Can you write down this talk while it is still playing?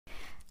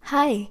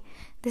Hi,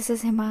 this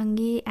is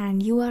Himangi,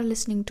 and you are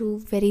listening to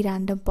Very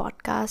Random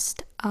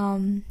Podcast.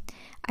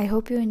 I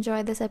hope you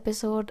enjoy this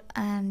episode,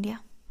 and yeah,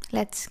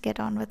 let's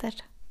get on with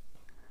it.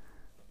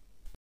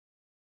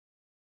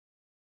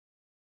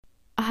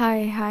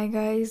 Hi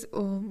guys.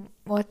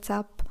 What's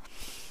up?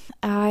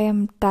 I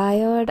am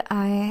tired.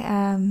 I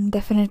am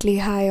definitely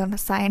high on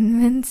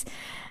assignments.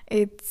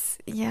 It's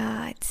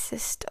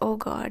just oh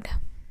god.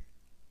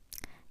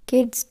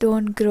 Kids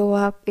don't grow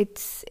up.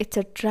 It's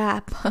a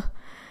trap.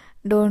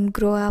 Don't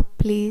grow up,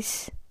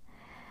 please.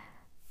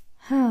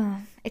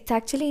 It's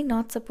actually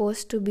not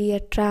supposed to be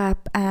a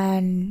trap,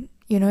 and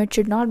it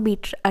should not be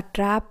a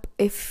trap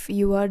if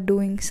you are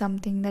doing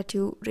something that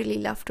you really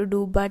love to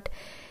do, but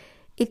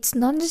it's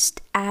not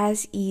just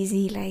as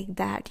easy like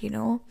that.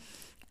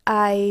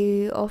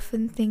 I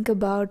often think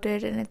about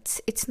it, and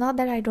it's not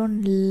that I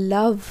don't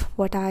love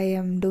what I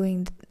am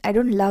doing. I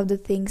don't love the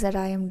things that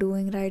I am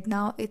doing right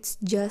now. It's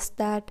just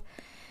that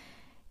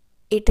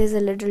it is a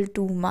little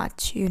too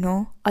much.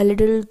 A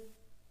little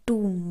too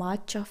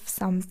much of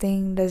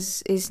something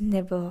is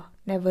never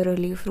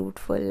really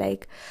fruitful,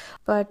 like.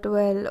 But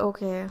well,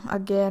 okay,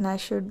 again, I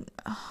should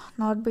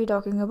not be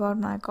talking about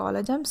my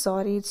college. I'm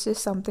sorry, it's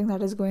just something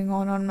that is going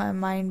on my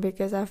mind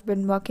because I've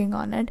been working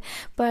on it.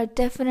 But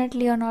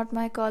definitely you're not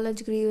my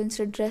college grievance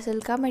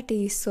redressal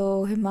committee,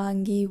 so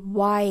Himangi,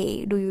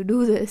 why do you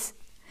do this?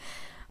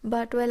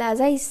 But well, as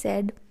I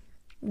said,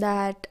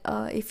 that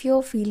if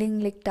you're feeling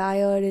like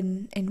tired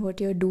in what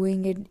you're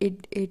doing,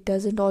 it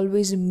doesn't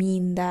always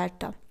mean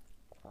that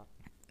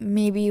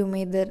maybe you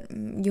made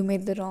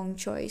the wrong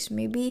choice.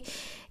 Maybe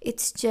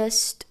it's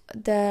just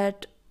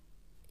that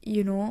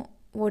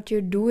what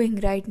you're doing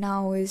right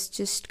now is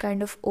just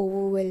kind of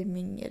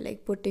overwhelming you,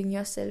 like putting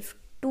yourself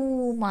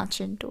too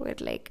much into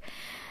it. Like,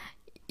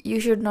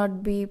 you should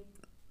not be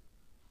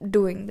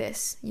doing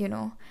this.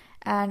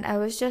 And I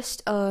was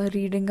just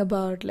reading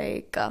about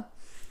like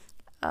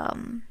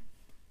um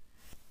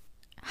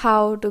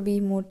how to be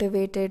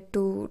motivated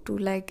to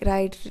like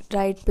write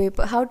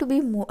paper, how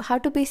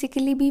to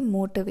basically be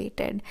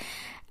motivated.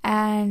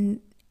 And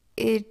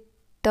it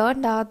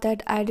turned out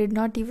that I did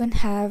not even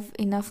have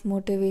enough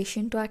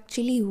motivation to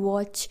actually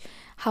watch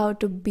how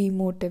to be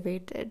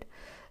motivated.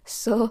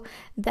 So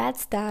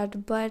that's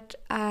that. But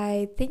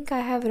I think I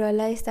have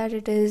realized that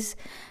it is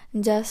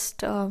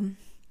just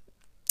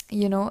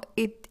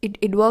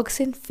it works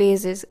in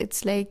phases.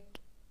 It's like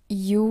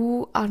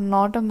you are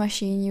not a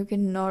machine. You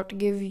cannot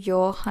give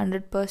your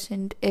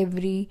 100%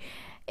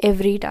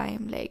 every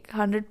time, like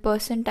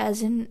 100%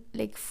 as in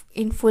like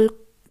in full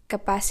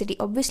capacity.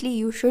 Obviously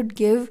you should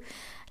give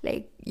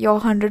like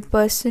your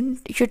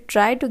 100%. You should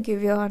try to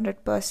give your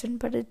 100%,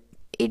 but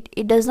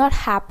it does not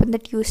happen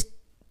that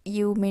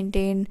you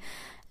maintain,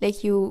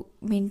 like you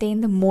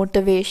maintain the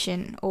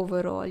motivation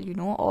overall,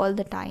 all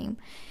the time.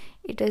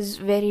 It is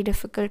very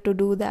difficult to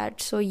do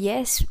that. So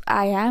yes,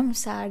 I am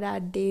sad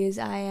at days.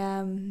 I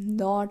am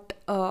not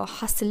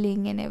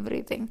hustling and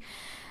everything.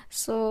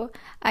 So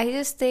I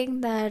just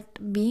think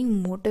that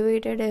being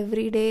motivated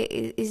every day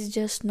is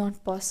just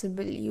not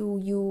possible.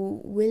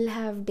 You will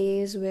have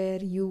days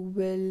where you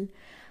will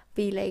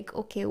be like,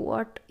 okay,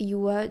 what,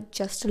 you are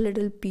just a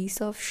little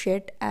piece of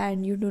shit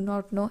and you do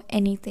not know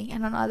anything.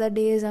 And on other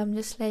days I'm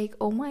just like,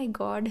 oh my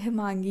god,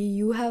 Himangi,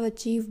 you have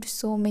achieved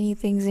so many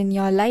things in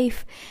your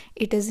life.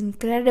 It is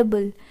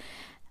incredible.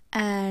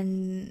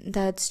 And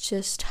that's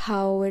just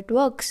how it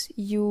works.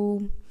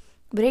 You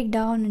break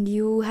down and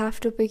you have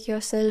to pick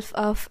yourself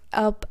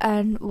up.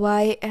 And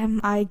why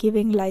am I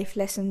giving life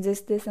lessons?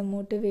 Is this a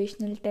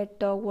motivational TED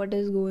talk? What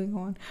is going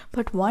on?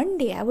 But one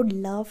day I would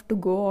love to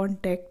go on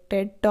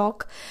TED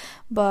talk,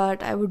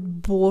 but I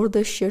would bore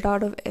the shit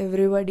out of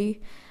everybody.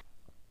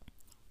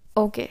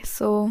 Okay,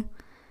 so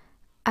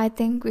I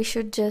think we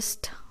should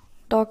just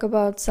talk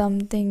about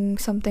something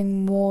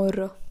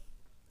more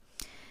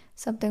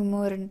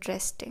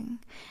interesting.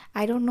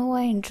 I don't know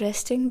why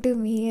interesting to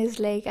me is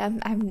like I'm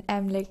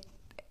like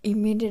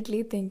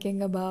immediately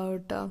thinking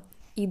about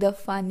either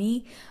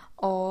funny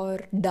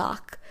or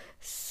dark.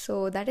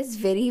 So that is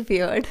very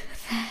weird.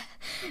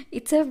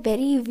 It's a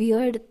very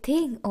weird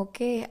thing.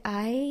 Okay,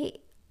 I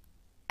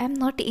am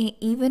not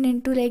even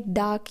into like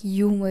dark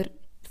humor.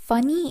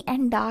 Funny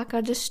and dark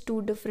are just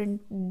two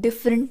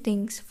different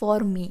things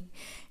for me.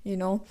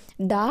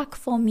 Dark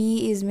for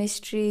me is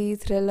mystery,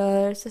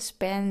 thriller,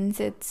 suspense.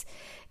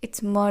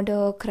 It's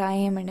murder,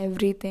 crime, and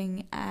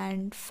everything.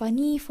 And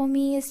funny for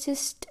me is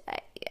just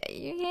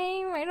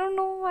I don't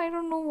know. I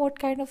don't know what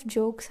kind of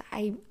jokes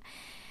I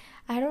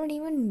don't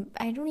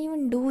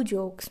even do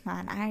jokes,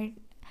 man.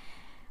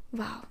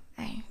 Wow.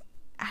 I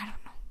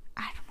don't know.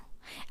 I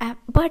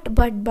don't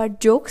know. But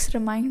jokes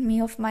remind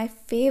me of my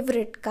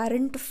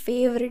current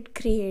favorite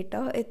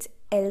creator. It's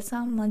Elsa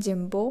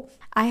Majimbo.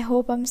 I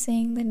hope I'm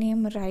saying the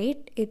name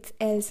right. It's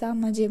Elsa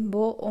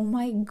Majimbo. Oh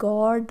my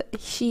god,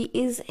 she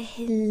is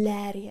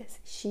hilarious.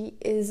 She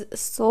is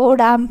so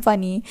damn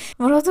funny.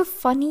 One of the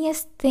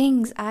funniest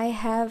things I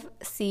have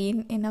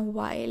seen in a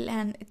while,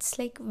 and it's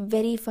like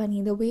very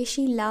funny. The way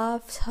she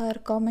laughs, her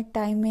comic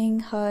timing,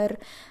 her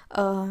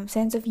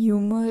sense of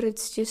humor,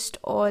 it's just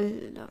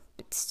a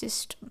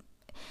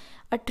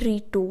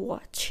treat to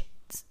watch.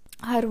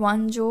 Her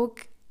one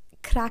joke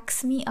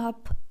cracks me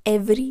up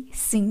every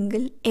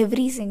single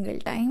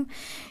time.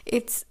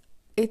 It's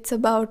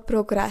about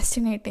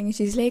procrastinating.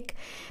 She's like,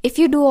 if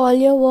you do all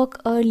your work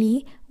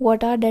early,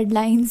 what are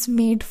deadlines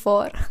made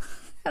for?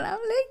 And I'm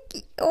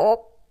like,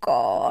 oh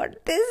god,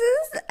 this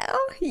is,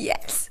 oh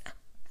yes,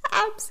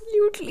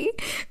 absolutely.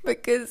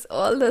 Because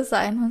all the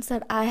assignments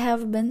that I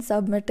have been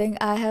submitting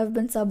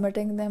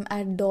them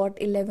at dot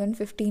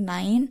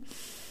 11:59.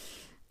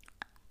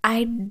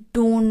 I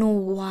don't know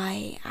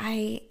why.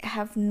 I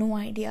have no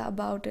idea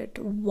about it.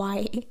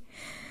 Why?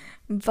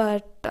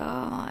 But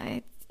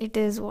it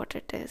is what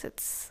it is.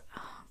 It's,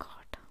 oh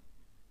god,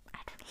 I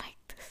don't like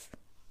this.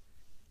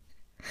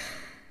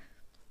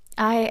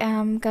 I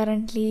am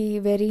currently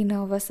very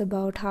nervous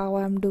about how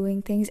I'm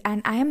doing things,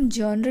 and I am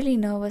generally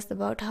nervous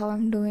about how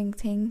I'm doing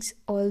things,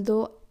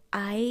 although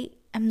I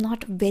am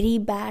not very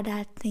bad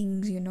at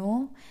things, you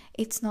know.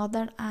 It's not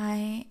that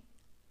I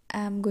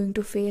am going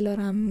to fail or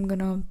I'm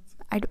gonna,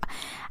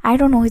 I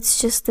don't know, it's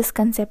just this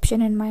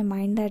conception in my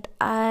mind that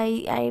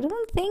I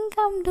don't think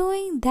I'm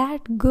doing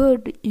that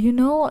good, you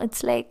know.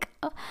 It's like,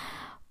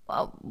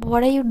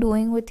 what are you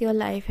doing with your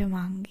life,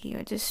 Himangi?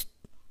 You're just,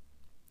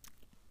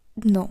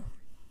 no,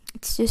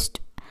 it's just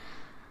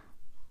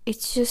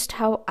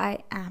how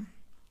I am,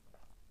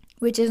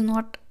 which is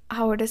not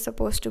how it is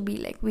supposed to be.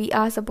 Like, we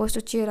are supposed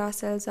to cheer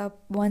ourselves up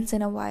once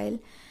in a while,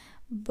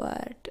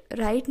 but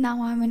right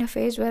now I'm in a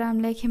phase where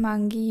I'm like,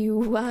 Himangi,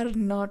 you are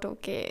not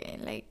okay.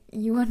 Like,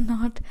 you are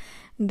not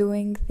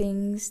doing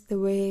things the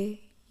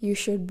way you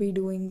should be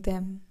doing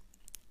them,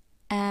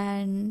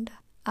 and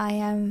I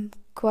am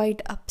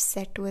quite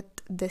upset with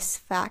this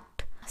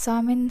fact. So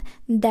I'm in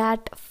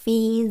that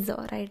phase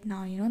right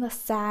now, you know, the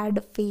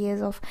sad phase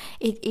of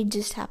it. It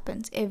just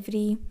happens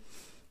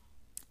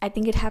I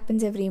think it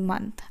happens every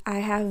month. I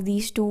have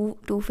these two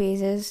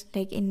phases.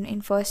 Like,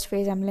 in first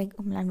phase, I'm like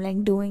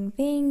doing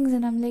things,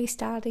 and I'm like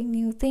starting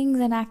new things,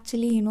 and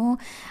actually, you know,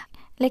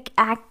 like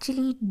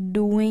actually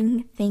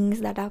doing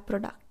things that are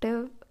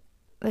productive.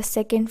 The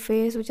second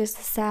phase, which is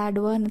the sad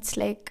one, it's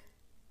like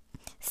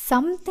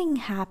something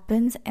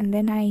happens, and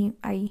then I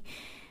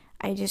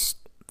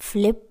just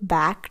flip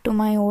back to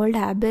my old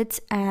habits,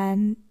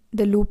 and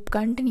the loop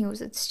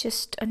continues. It's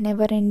just a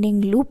never-ending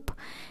loop.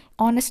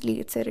 Honestly,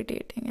 it's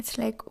irritating. It's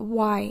like,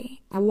 why,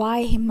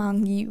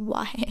 Himangi,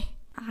 why?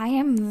 I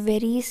am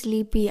very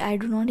sleepy. I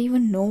do not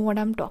even know what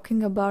I'm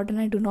talking about, and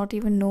I do not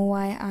even know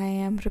why I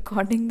am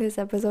recording this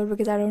episode,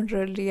 because I don't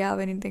really have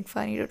anything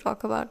funny to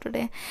talk about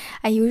today.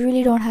 I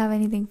usually don't have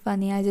anything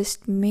funny. I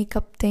just make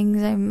up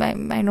things. I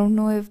don't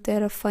know if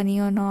they're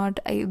funny or not.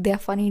 They're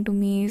funny to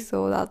me,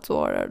 so that's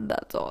all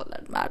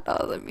that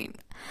matters. I mean,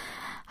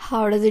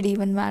 how does it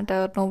even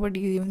matter?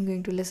 Nobody's even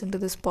going to listen to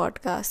this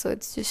podcast. So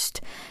it's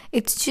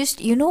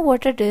just, you know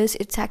what it is?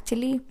 It's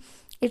actually,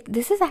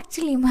 this is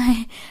actually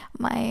my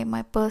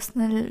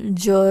personal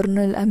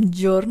journal. I'm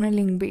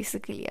journaling,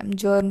 basically. I'm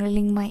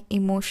journaling my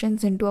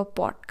emotions into a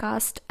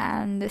podcast,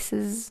 and this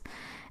is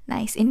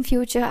nice. In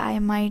future, I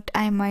might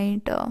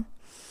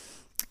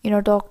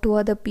talk to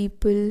other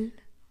people.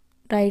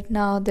 Right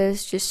now,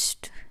 there's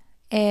just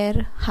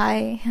air.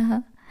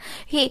 Hi.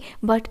 Hey,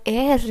 but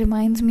air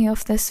reminds me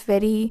of this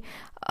very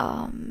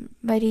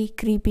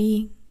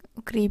creepy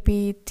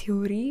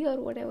theory,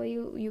 or whatever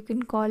you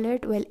can call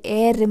it. Well,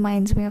 air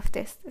reminds me of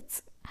this.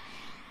 It's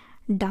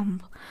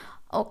dumb.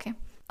 Okay.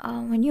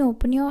 When you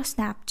open your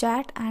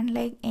Snapchat, and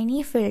like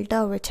any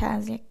filter which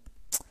has like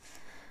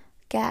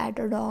cat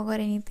or dog or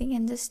anything,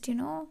 and just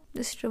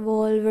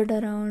revolve it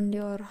around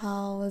your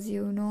house,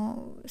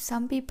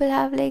 some people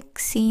have like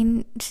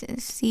seen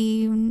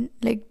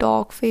like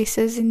dog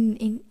faces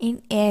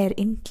in air,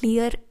 in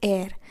clear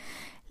air.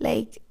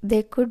 Like,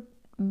 there could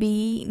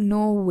be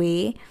no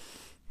way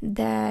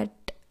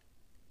that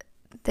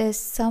there's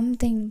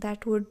something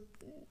that would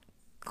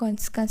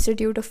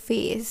constitute a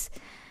face,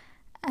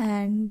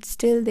 and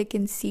still they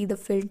can see the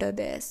filter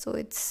there. So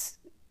it's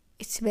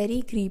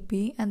very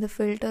creepy, and the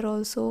filter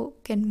also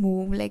can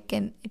move, like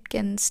it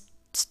can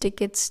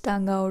stick its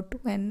tongue out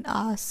when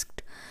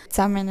asked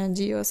some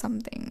energy or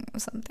something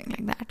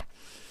like that.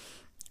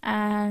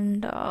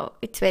 And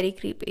it's very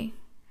creepy,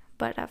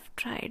 but I've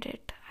tried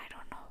it. I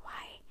don't know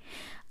why.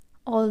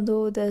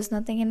 Although there's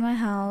nothing in my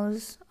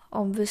house,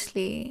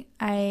 obviously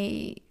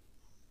I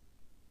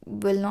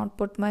will not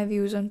put my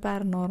views on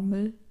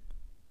paranormal.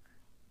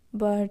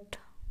 But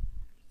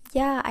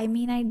yeah, I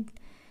mean,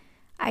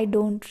 I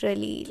don't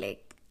really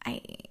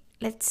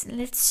let's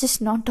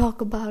just not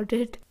talk about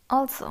it.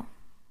 Also,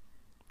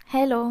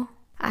 hello,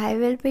 I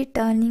will be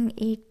turning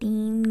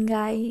 18,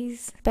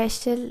 guys.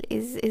 Special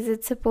is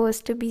it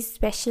supposed to be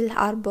special?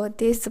 Our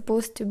birthday is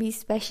supposed to be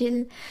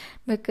special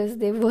because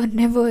they were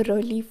never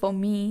really for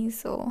me.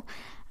 So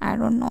I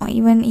don't know.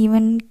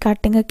 Even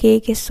cutting a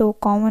cake is so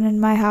common in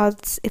my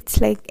house. It's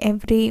like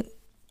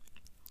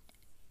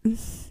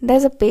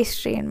there's a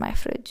pastry in my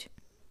fridge.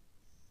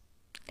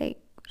 Like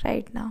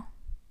right now.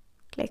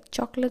 Like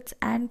chocolates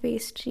and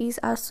pastries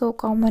are so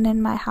common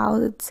in my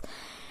house.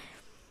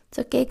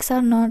 So cakes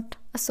are not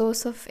a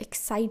source of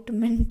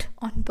excitement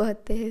on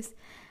birthdays.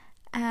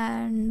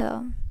 And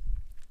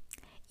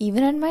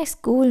even in my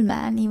school,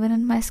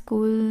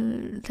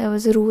 there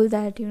was a rule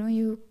that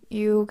you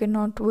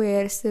cannot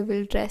wear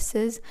civil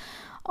dresses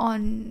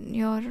on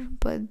your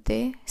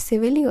birthday.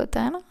 Civil hi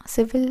hota hai na?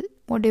 Civil,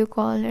 what do you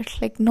call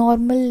it? Like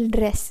normal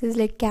dresses,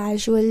 like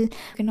casual. You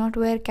cannot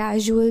wear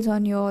casuals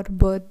on your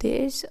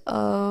birthdays.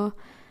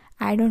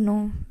 I don't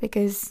know,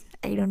 because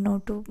I don't know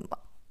to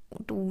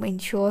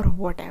ensure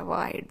whatever.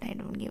 I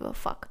don't give a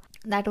fuck.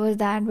 That was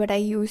that. But I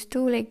used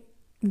to like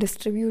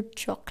distribute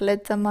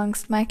chocolates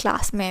amongst my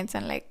classmates,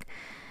 and like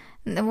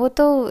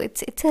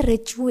it's a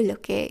ritual,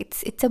 okay?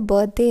 It's a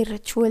birthday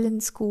ritual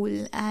in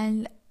school.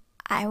 And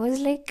I was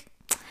like,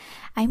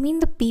 I mean,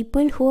 the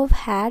people who have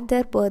had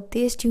their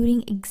birthdays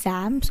during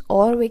exams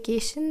or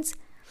vacations,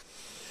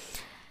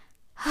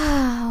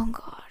 oh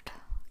god,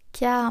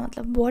 kya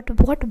matlab,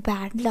 what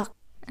bad luck.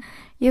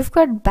 You've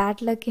got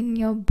bad luck in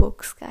your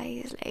books,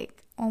 guys.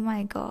 Like, oh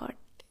my god,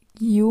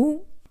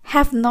 you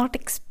have not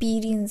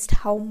experienced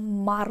how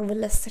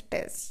marvelous it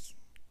is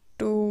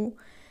to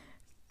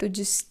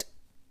just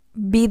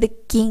be the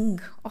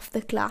king of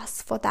the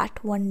class for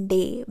that one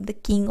day, the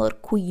king or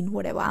queen,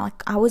 whatever.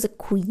 I was a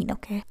queen,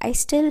 okay? I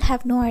still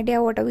have no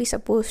idea what are we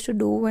supposed to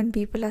do when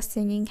people are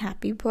singing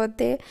happy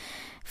birthday.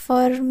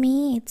 For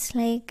me, it's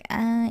like,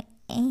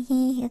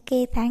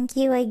 okay, thank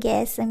you, I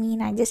guess. I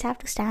mean, I just have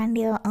to stand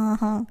here.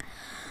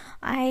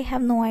 I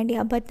have no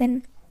idea. But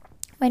then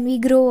when we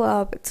grow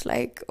up, it's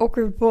like,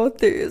 okay,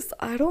 birthdays.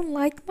 I don't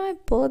like my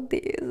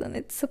birthdays, and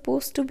it's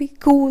supposed to be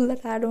cool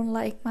that I don't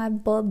like my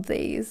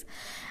birthdays.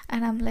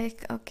 And I'm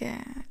like, okay,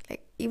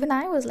 like even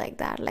I was like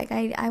that. Like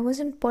I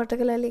wasn't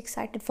particularly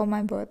excited for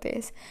my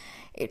birthdays.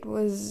 It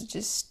was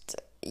just,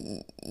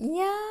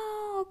 yeah,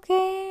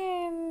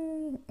 okay,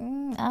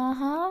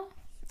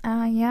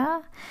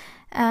 yeah.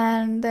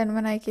 And then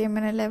when I came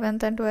in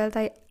 11th and 12th,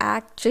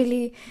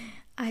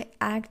 I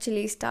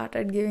actually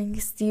started giving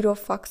zero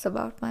fucks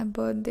about my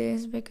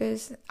birthdays,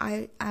 because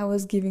I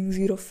was giving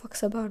zero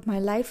fucks about my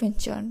life in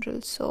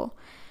general. So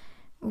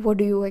what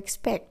do you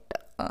expect?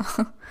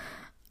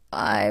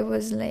 I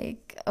was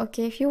like,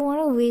 okay, if you want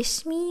to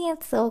wish me,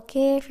 it's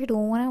okay. If you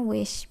don't want to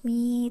wish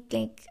me,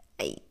 like,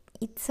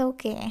 it's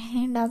okay.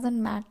 It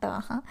doesn't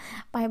matter.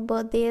 My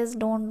birthdays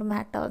don't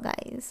matter,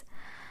 guys.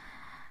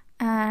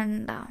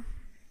 And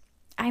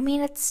I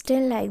mean, it's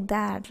still like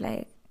that.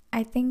 Like,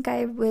 I think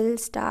I will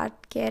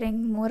start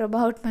caring more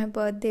about my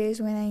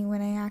birthdays when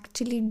I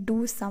actually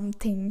do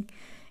something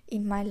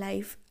in my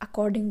life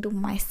according to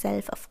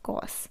myself, of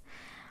course.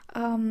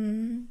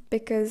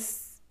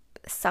 Because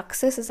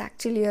success is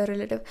actually a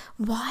relative.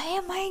 Why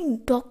am I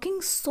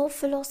talking so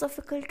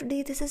philosophical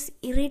today? This is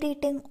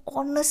irritating.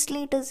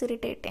 Honestly, it is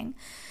irritating.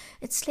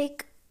 It's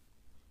like,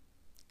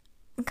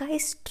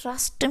 guys,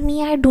 trust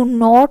me, I do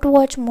not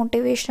watch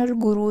motivational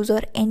gurus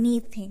or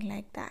anything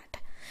like that.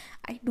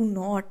 I do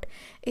not.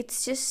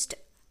 It's just,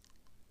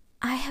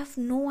 I have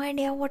no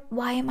idea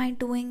why am I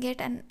doing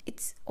it, and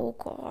it's, oh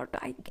god,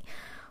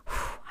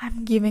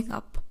 I'm giving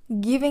up,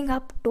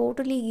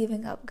 totally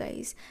giving up,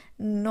 guys.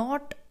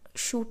 Not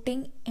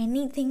shooting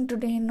anything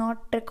today,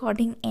 not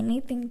recording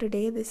anything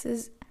today.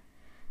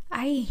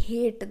 I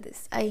hate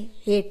this. I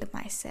hate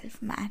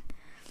myself, man.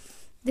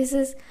 This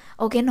is,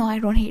 okay, no, I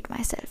don't hate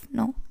myself.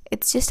 No,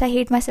 it's just I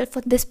hate myself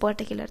for this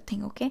particular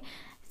thing, okay?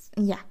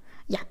 Yeah.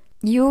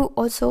 You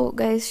also,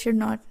 guys, should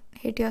not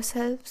hate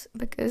yourselves,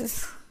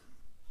 because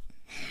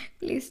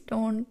please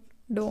don't.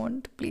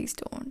 Please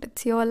don't.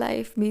 It's your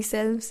life. Be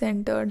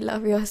self-centered.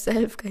 Love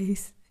yourself,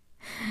 guys.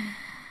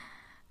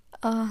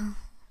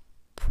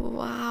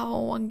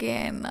 Wow,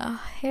 again.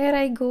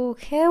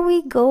 Here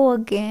we go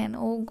again.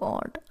 Oh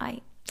god.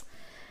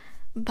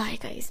 Bye,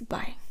 guys.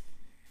 Bye.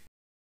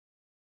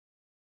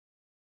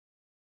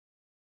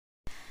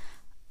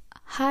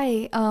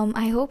 Hi,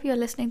 I hope you're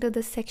listening to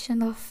this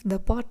section of the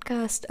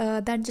podcast.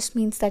 That just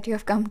means that you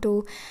have come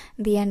to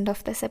the end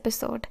of this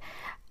episode.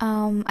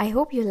 I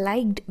hope you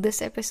liked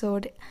this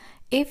episode.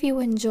 If you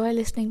enjoy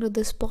listening to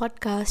this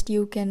podcast,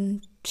 you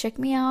can check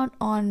me out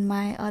on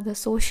my other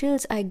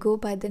socials. I go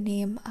by the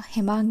name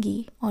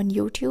Hemangi on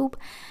YouTube,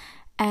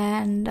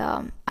 and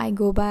I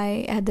go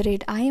by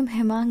 @ I am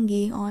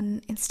Hemangi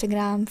on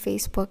Instagram,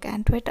 Facebook,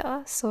 and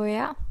Twitter. So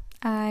yeah,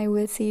 I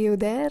will see you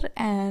there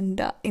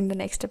and in the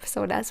next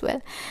episode as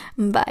well.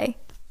 Bye.